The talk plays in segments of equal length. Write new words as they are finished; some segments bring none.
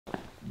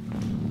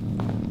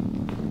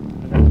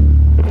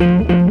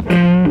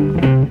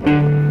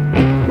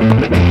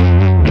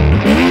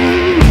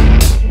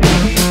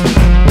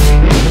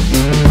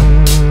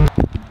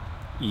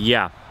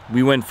Yeah,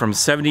 we went from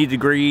 70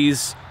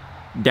 degrees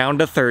down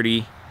to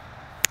 30,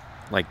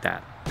 like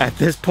that. At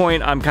this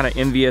point, I'm kind of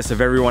envious of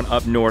everyone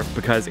up north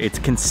because it's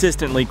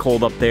consistently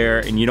cold up there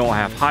and you don't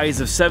have highs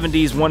of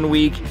 70s one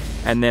week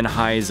and then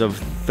highs of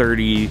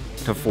 30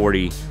 to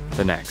 40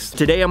 the next.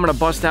 Today, I'm gonna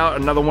bust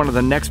out another one of the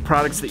N-Ext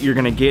products that you're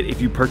gonna get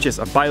if you purchase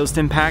a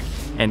bio-stim pack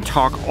and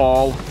talk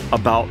all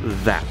about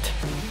that.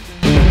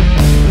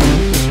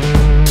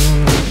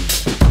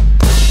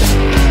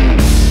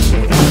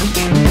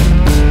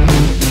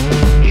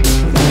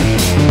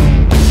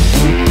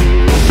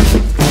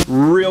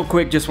 Real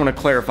quick, just want to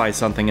clarify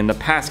something. In the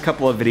past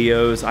couple of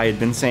videos, I had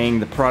been saying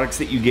the products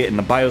that you get in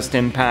the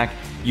bio-stim pack,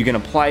 you can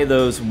apply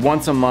those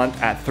once a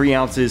month at 3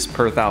 ounces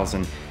per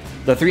 1,000.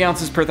 The 3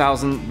 ounces per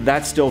 1,000,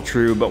 that's still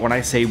true, but when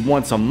I say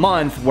once a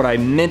month, what I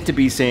meant to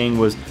be saying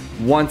was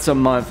once a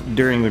month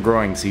during the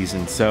growing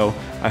season. So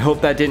I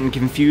hope that didn't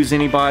confuse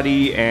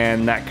anybody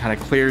and that kind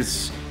of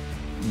clears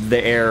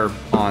the air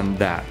on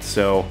that.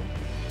 So,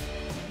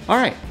 all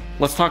right.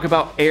 Let's talk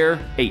about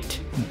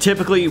Air8.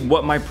 Typically,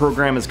 what my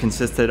program is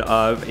consisted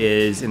of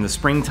is in the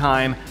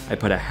springtime, I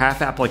put a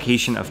half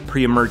application of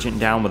pre-emergent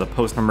down with a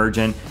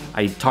post-emergent.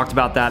 I talked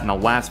about that in the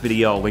last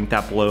video. I'll link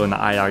that below in the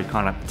eye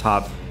icon at the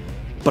top.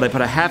 But I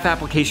put a half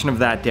application of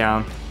that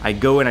down. I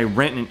go and I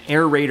rent an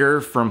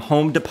aerator from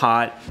Home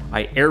Depot.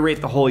 I aerate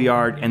the whole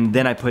yard, and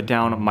then I put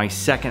down my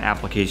second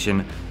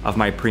application of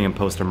my pre and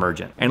post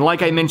emergent. And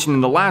like I mentioned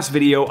in the last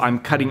video, I'm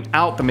cutting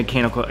out the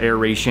mechanical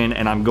aeration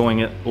and I'm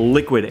going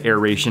liquid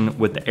aeration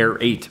with the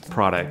Air8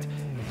 product.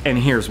 And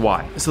here's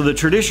why. So the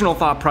traditional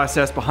thought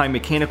process behind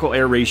mechanical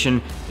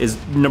aeration is,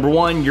 number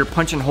one, you're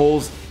punching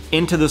holes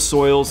into the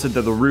soil so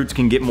that the roots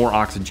can get more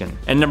oxygen.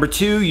 And number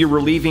two, you're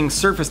relieving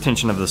surface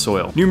tension of the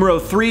soil. Numero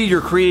three, you're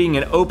creating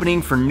an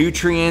opening for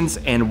nutrients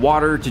and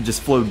water to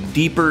just flow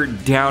deeper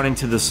down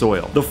into the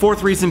soil. The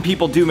fourth reason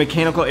people do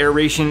mechanical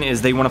aeration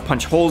is they want to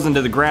punch holes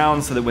into the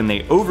ground so that when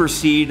they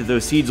overseed,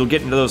 those seeds will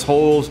get into those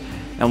holes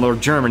and they'll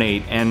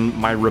germinate. And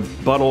my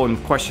rebuttal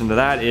and question to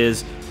that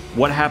is,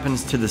 what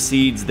happens to the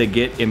seeds that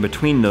get in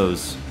between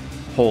those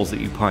holes that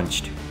you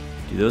punched?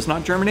 Do those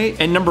not germinate?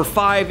 And number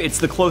five, it's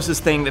the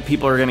closest thing that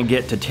people are gonna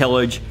get to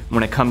tillage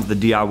when it comes to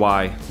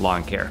DIY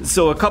lawn care.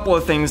 So a couple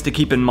of things to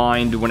keep in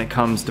mind when it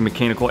comes to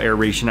mechanical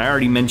aeration. I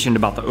already mentioned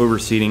about the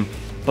overseeding,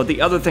 but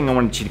the other thing I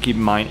wanted you to keep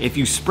in mind, if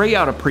you spray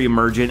out a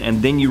pre-emergent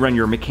and then you run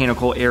your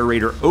mechanical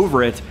aerator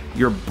over it,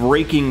 you're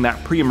breaking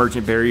that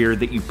pre-emergent barrier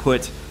that you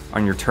put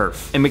on your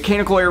turf. And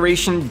mechanical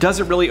aeration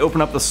doesn't really open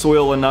up the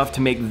soil enough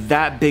to make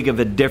that big of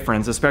a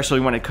difference, especially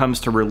when it comes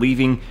to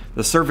relieving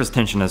the surface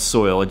tension of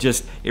soil.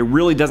 It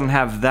really doesn't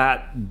have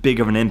that big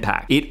of an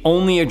impact. It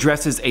only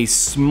addresses a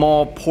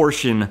small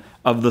portion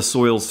of the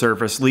soil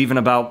surface, leaving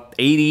about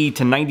 80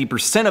 to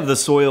 90% of the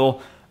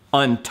soil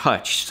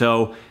untouched.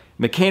 So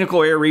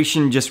mechanical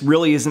aeration just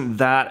really isn't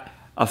that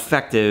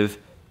effective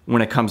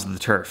when it comes to the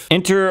turf.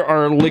 Enter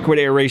our liquid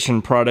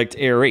aeration product,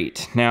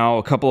 Air8. Now,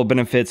 a couple of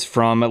benefits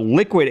from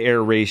liquid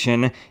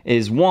aeration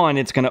is, one,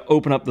 it's gonna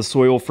open up the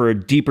soil for a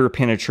deeper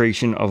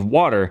penetration of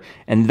water,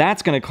 and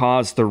that's gonna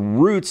cause the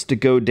roots to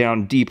go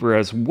down deeper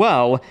as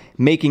well,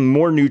 making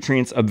more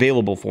nutrients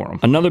available for them.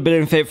 Another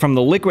benefit from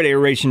the liquid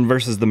aeration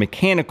versus the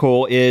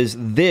mechanical is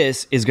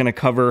this is gonna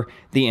cover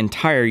the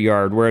entire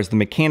yard, whereas the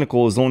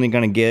mechanical is only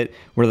gonna get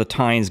where the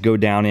tines go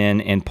down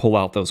in and pull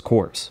out those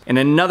cores. And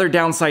another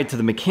downside to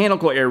the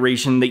mechanical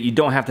aeration that you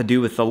don't have to do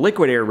with the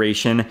liquid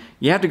aeration,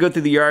 you have to go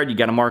through the yard, you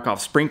gotta mark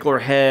off sprinkler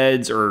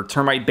heads or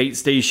termite bait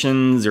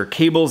stations or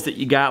cables that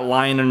you got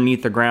lying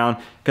underneath the ground.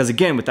 Because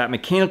again, with that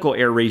mechanical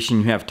aeration,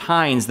 you have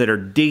tines that are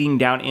digging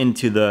down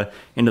into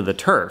the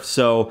turf.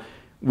 So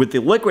with the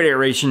liquid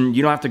aeration,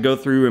 you don't have to go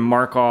through and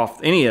mark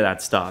off any of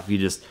that stuff. You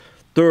just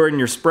throw it in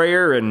your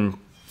sprayer and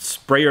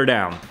spray her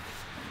down.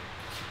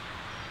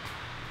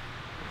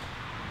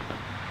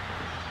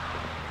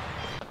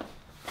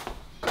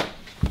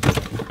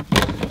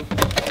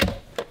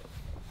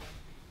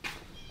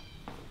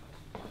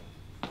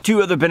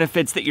 Two other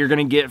benefits that you're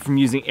gonna get from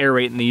using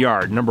Air8 in the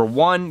yard. Number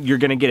one, you're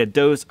gonna get a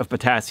dose of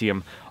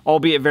potassium.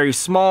 Albeit very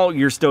small,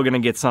 you're still gonna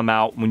get some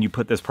out when you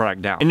put this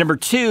product down. And number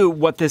two,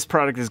 what this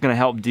product is gonna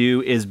help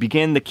do is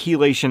begin the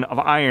chelation of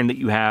iron that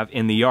you have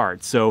in the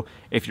yard. So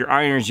if your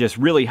iron is just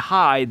really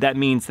high, that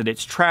means that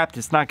it's trapped,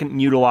 it's not getting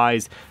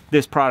utilized.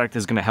 This product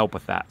is gonna help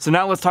with that. So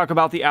now let's talk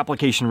about the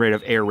application rate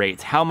of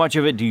Air8. How much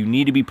of it do you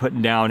need to be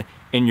putting down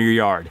in your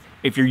yard?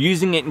 If you're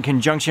using it in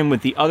conjunction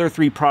with the other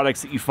three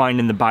products that you find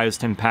in the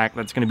bio-stim pack,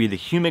 that's gonna be the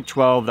Humic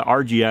 12, the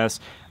RGS,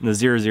 and the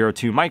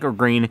 002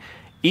 microgreen.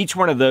 Each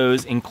one of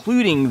those,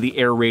 including the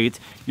Air8,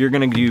 you're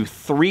gonna do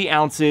 3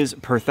 ounces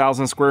per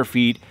 1,000 square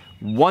feet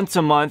once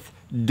a month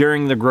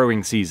during the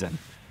growing season.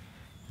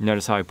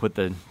 Notice how I put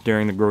the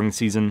during the growing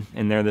season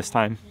in there this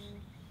time?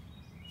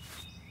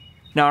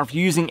 Now, if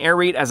you're using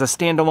Air8 as a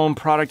standalone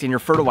product in your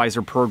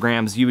fertilizer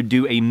programs, you would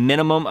do a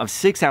minimum of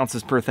 6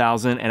 ounces per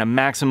thousand and a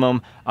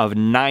maximum of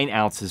 9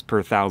 ounces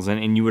per thousand,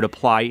 and you would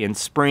apply in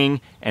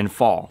spring and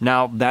fall.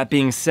 Now, that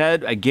being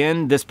said,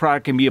 again, this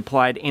product can be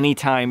applied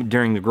anytime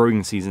during the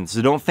growing season,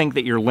 so don't think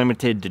that you're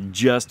limited to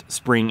just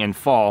spring and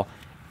fall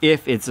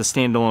if it's a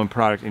standalone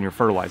product in your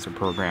fertilizer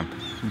program.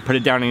 You put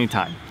it down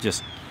anytime.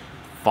 Just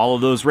follow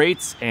those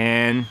rates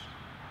and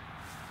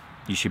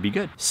you should be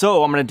good.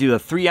 So I'm gonna do the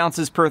 3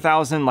 ounces per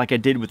thousand like I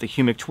did with the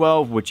Humic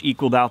 12, which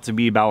equaled out to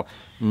be about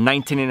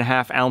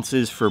 19.5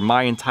 ounces for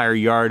my entire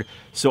yard.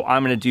 So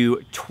I'm gonna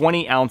do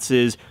 20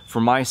 ounces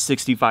for my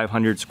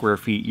 6,500 square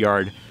feet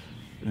yard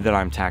that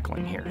I'm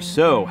tackling here.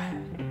 So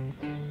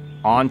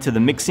on to the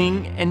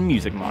mixing and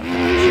music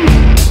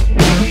montage.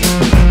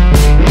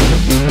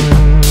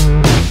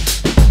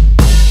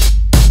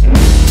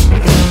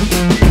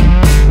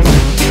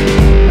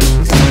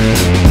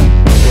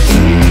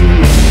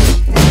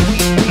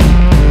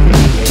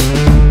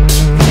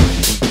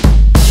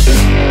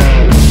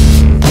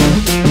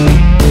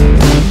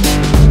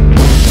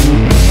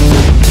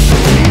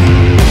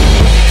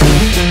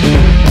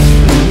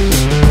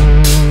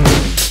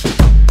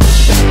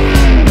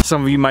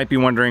 Some of you might be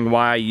wondering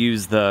why I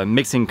use the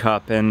mixing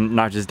cup and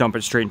not just dump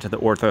it straight into the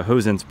Ortho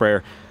hose-in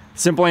sprayer.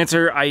 Simple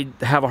answer, I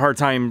have a hard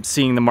time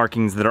seeing the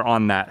markings that are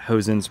on that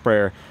hose-in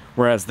sprayer.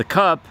 Whereas the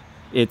cup,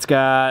 it's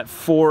got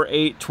 4,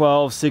 8,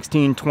 12,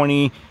 16,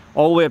 20,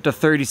 all the way up to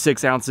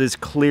 36 ounces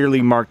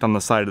clearly marked on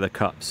the side of the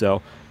cup.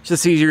 So it's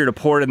just easier to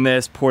pour it in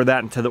this, pour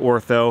that into the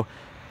Ortho,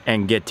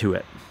 and get to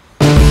it.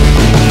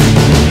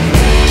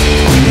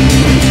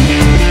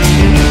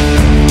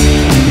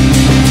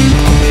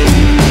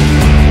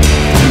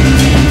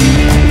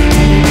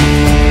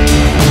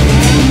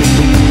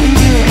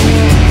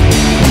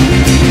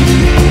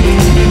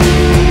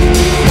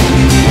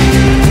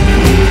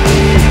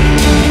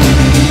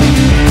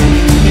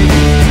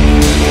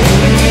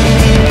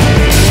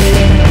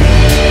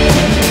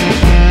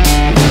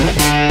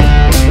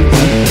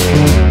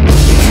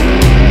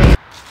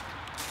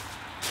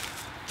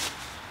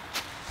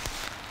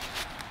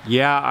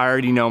 Yeah, I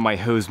already know my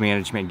hose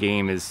management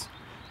game is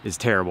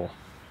terrible.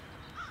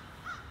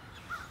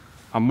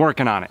 I'm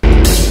working on it.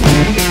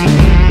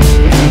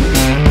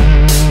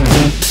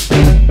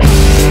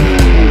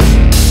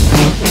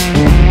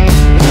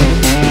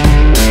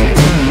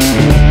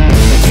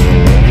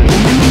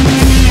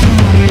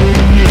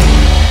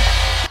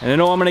 And I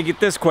know I'm gonna get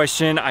this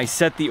question. I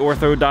set the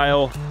ortho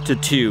dial to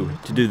 2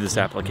 to do this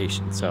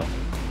application, so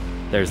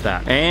there's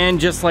that. And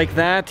just like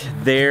that,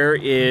 there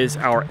is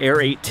our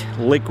Air8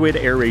 liquid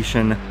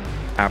aeration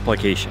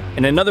application.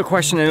 And another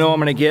question I know I'm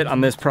gonna get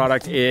on this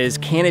product is,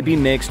 can it be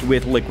mixed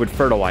with liquid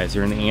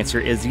fertilizer? And the answer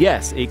is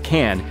yes, it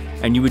can.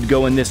 And you would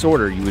go in this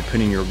order. You would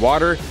put in your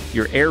water,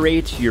 your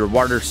Air8, your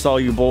water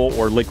soluble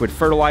or liquid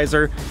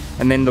fertilizer,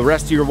 and then the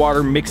rest of your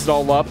water, mix it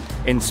all up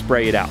and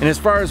spray it out. And as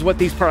far as what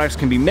these products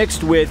can be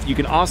mixed with, you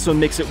can also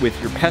mix it with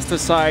your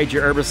pesticides,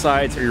 your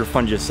herbicides, or your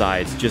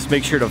fungicides. Just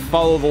make sure to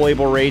follow the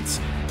label rates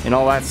and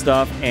all that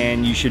stuff,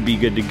 and you should be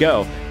good to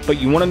go.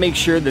 But you wanna make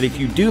sure that if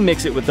you do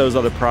mix it with those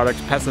other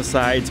products,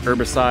 pesticides,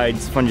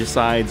 herbicides,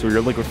 fungicides, or your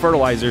liquid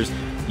fertilizers,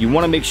 you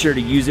wanna make sure to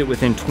use it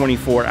within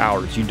 24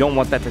 hours. You don't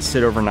want that to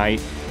sit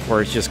overnight,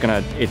 or it's just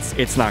gonna,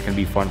 it's not gonna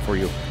be fun for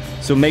you.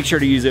 So make sure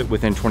to use it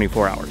within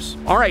 24 hours.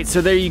 All right,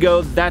 so there you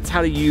go. That's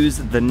how to use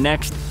the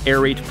N-Ext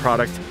Air8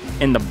 product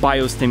in the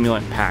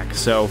biostimulant pack.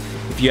 So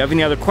if you have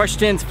any other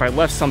questions, if I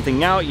left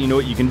something out, you know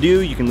what you can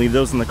do. You can leave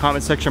those in the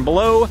comment section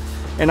below,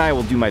 and I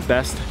will do my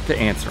best to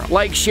answer them.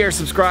 Like, share,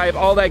 subscribe,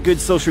 all that good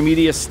social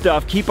media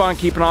stuff. Keep on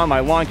keeping on, my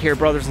lawn care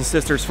brothers and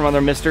sisters from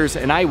other misters,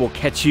 and I will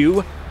catch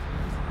you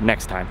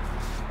next time.